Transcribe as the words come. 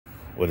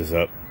What is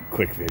up?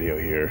 Quick video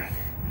here.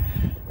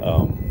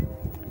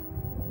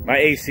 My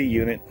AC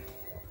unit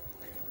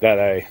that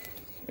I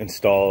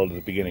installed at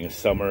the beginning of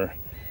summer,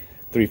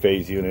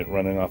 3-phase unit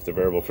running off the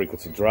variable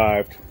frequency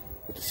drive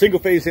with a single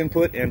phase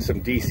input and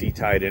some DC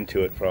tied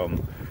into it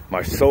from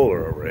my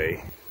solar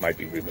array. Might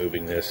be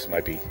removing this,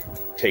 might be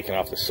taking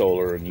off the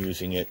solar and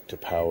using it to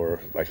power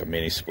like a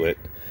mini split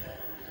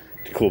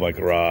to cool my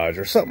garage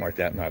or something like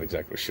that. Not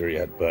exactly sure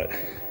yet, but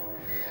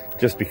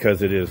just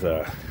because it is,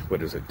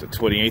 what is it, the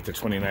 28th or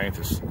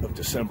 29th of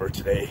December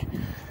today,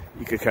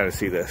 you can kind of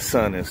see the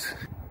sun is,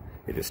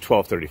 it is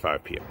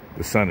 12:35 p.m.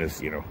 The sun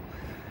is,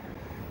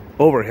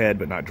 overhead,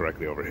 but not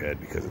directly overhead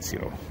because it's,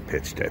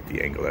 pitched at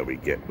the angle that we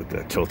get with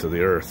the tilt of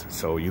the earth.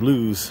 So you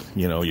lose,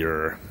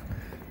 your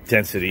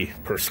density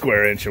per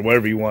square inch or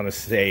whatever you want to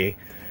say,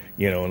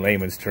 in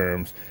layman's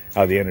terms,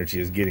 how the energy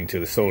is getting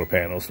to the solar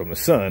panels from the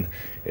sun.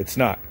 It's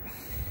not,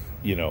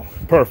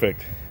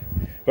 perfect.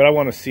 But I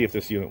want to see if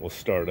this unit will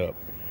start up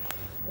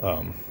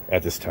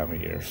at this time of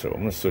year. So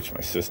I'm going to switch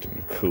my system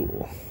to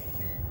cool.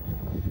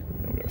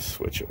 I'm going to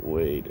switch it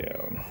way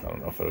down. I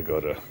don't know if it'll go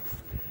to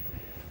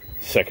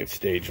second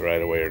stage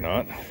right away or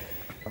not.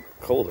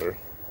 Colder.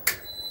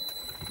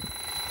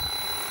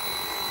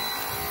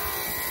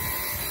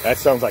 That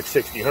sounds like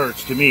 60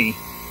 hertz to me.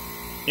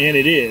 And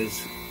it is.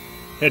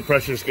 Head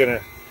pressure is going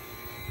to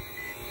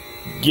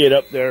get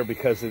up there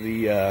because of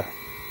the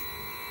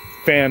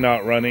fan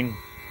not running.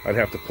 I'd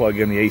have to plug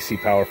in the AC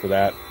power for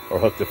that or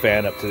hook the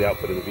fan up to the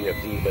output of the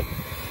VFD. But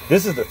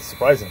this is the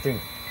surprising thing.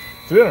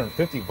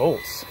 350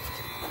 volts.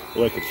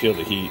 Well, I could feel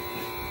the heat.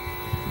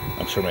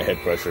 I'm sure my head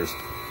pressure's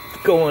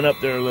going up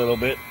there a little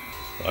bit.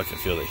 Well, I can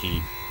feel the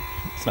heat.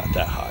 It's not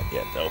that hot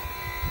yet, though.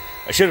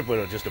 I should have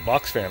put just a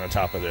box fan on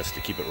top of this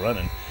to keep it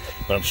running.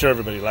 But I'm sure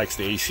everybody likes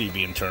the AC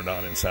being turned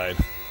on inside.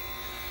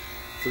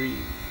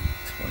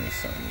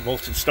 320-something.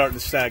 Voltage starting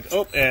to sag.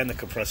 Oh, and the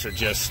compressor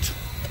just...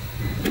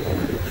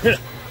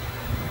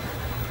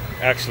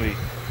 actually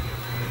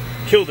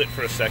killed it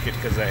for a second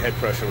because that head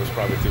pressure was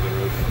probably through the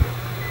roof.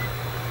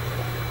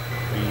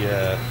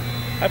 The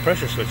high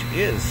pressure switch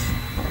is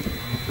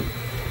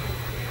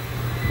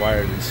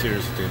wired in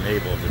series to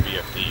enable the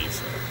VFD,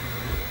 so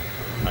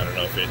I don't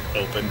know if it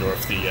opened or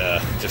if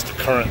the just the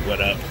current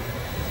went up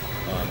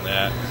on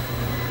that.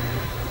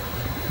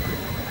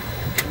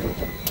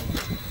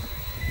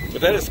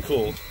 But that is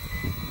cool.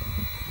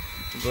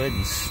 Go ahead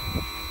and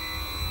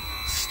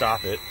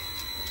stop it.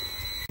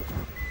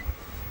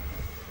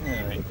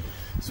 Alright,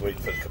 just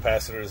waiting for the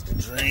capacitors to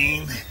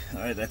drain.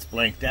 Alright, that's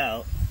blanked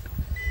out.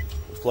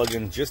 We'll plug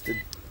in just a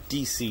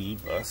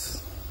DC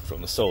bus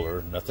from the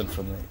solar, nothing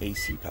from the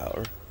AC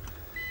power.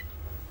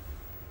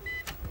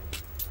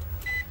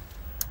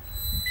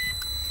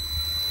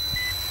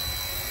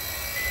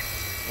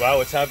 Wow,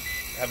 it's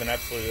having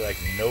absolutely like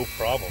no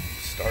problem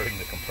starting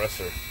the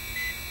compressor.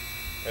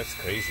 That's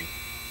crazy.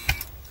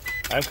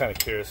 I'm kind of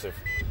curious if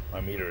my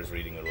meter is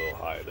reading a little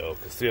high though,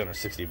 because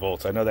 360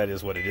 volts, I know that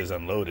is what it is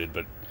unloaded,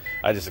 but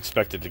I just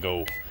expected to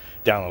go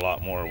down a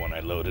lot more when I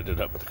loaded it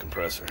up with the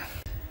compressor.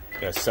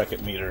 Got a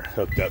second meter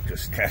hooked up,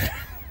 just kind of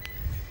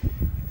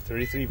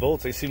 33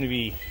 volts. They seem to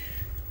be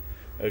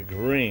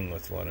agreeing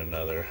with one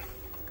another.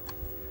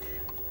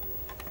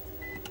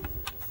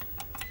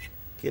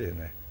 Get in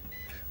there.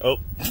 Oh,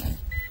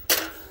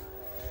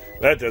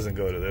 that doesn't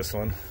go to this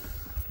one.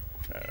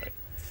 All right,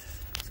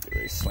 let's get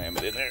ready to slam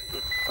it in there.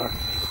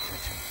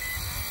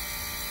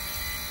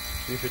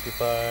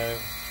 355,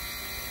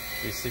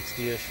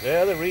 360-ish.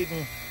 Yeah, they're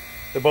reading.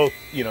 They're both,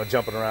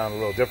 jumping around a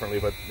little differently,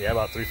 but yeah,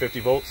 about 350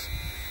 volts.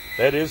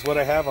 That is what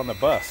I have on the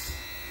bus.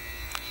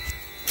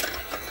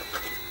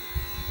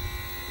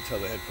 Until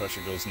the head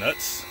pressure goes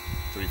nuts.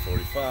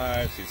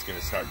 345. See, it's going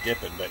to start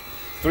dipping, but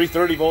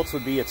 330 volts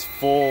would be its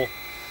full.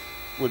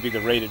 Would be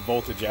the rated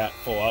voltage at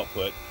full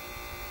output.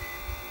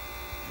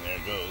 And there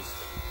it goes.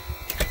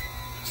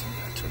 So I'm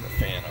going to turn the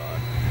fan on.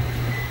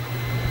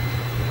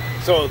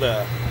 So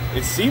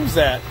it seems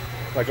that,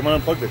 like, I'm going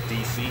to unplug the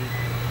DC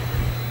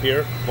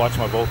here. Watch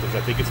my voltage.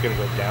 I think it's going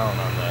to go down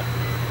on the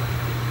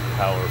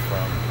power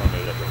from when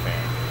they let the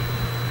fan.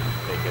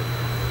 Make it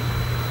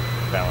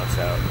balance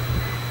out.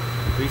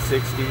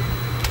 360.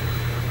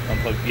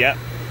 Unplug. Yeah.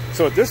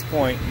 So at this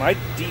point, my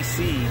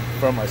DC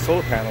from my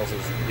solar panels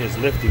is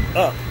lifting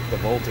up the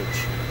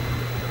voltage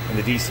in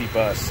the DC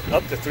bus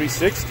up to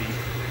 360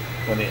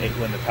 when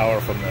the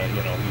power from the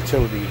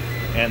utility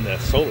and the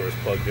solar is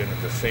plugged in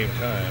at the same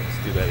time.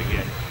 Let's do that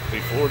again.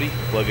 340,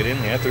 plug it in,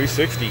 yeah,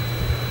 360.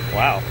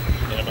 Wow.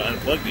 And if I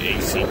unplug the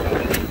AC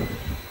power,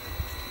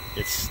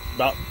 it's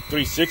about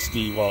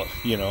 360 while,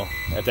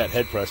 at that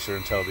head pressure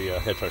until the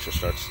head pressure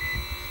starts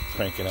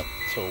cranking up.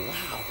 So,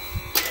 wow.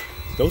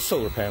 Those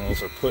solar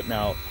panels are putting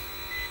out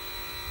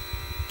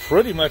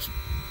pretty much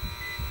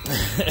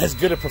as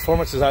good a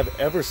performance as I've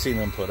ever seen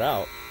them put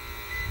out.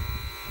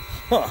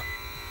 Huh.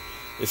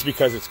 It's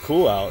because it's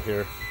cool out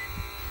here.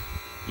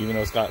 Even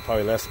though it's got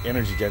probably less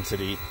energy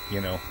density,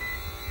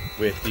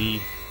 with the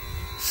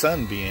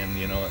sun being,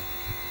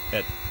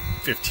 at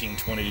 15,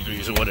 20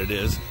 degrees or what it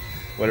is,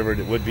 whatever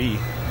it would be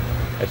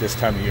at this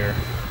time of year.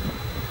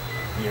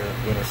 near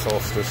winter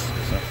solstice.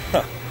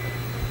 So,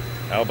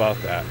 how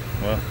about that?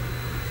 Well,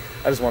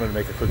 I just wanted to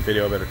make a quick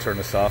video. I better turn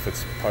this off.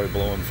 It's probably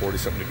blowing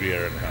 40-something degree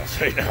air in the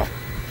house right now.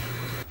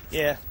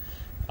 Yeah,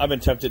 I've been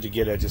tempted to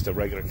get just a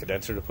regular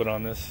condenser to put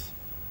on this.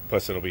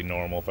 Plus, it'll be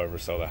normal if I ever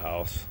sell the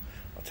house.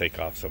 I'll take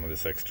off some of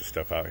this extra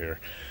stuff out here.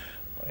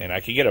 And I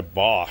could get a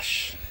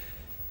Bosch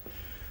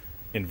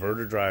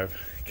inverter drive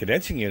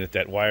condensing unit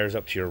that wires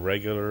up to your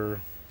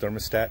regular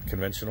thermostat,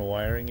 conventional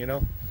wiring, you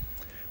know.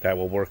 That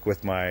will work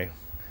with my,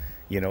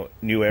 you know,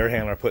 new air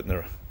handler I put in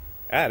the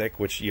attic,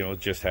 which, you know,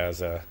 just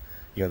has a,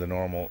 you know, the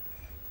normal,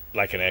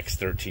 like an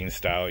X13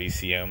 style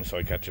ECM. So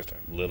I got just a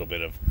little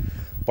bit of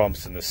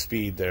bumps in the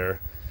speed there.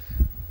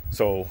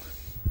 So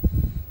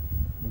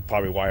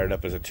probably wired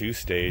up as a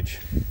 2-stage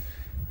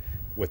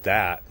with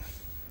that.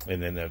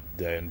 And then the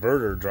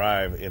inverter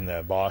drive in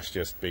the Bosch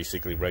just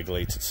basically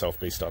regulates itself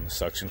based on the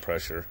suction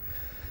pressure.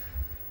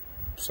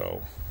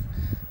 So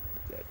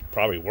that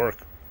probably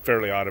work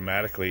fairly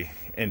automatically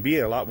and be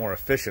a lot more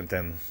efficient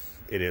than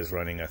it is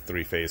running a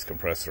 3-phase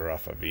compressor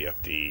off a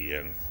VFD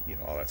and, you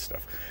know, all that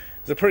stuff.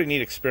 It's a pretty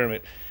neat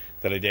experiment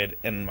that I did,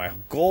 and my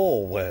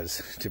goal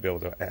was to be able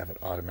to have it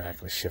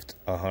automatically shift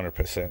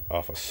 100%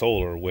 off of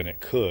solar when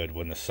it could,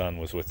 when the sun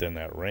was within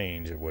that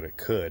range of what it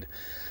could.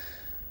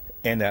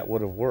 And that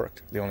would have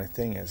worked. The only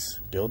thing is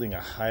building a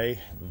high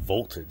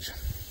voltage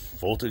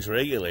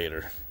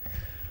regulator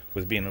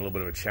was being a little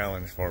bit of a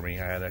challenge for me.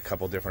 I had a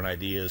couple different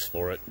ideas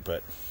for it,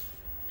 but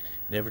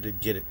never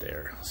did get it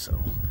there.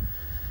 So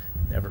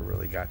never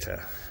really got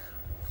to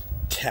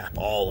tap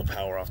all the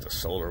power off the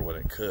solar when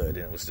it could.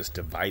 And it was just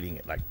dividing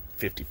it like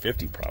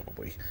 50-50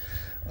 probably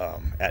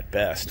at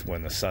best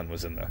when the sun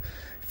was in the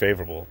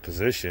favorable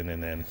position,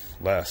 and then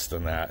less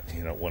than that,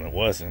 you know, when it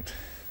wasn't.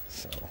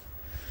 So,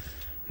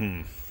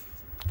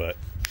 But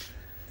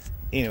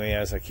anyway,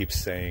 as I keep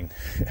saying,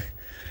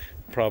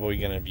 probably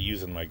going to be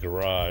using my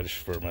garage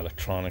for my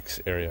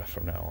electronics area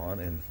from now on.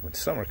 And when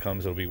summer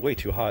comes, it'll be way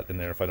too hot in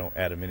there if I don't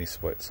add a mini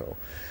split. So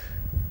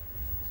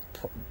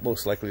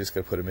most likely just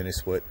going to put a mini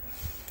split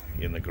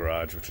in the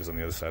garage, which is on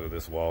the other side of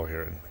this wall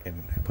here,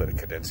 and put a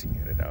condensing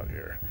unit out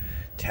here.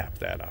 Tap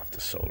that off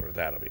the solar.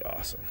 That'll be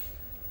awesome.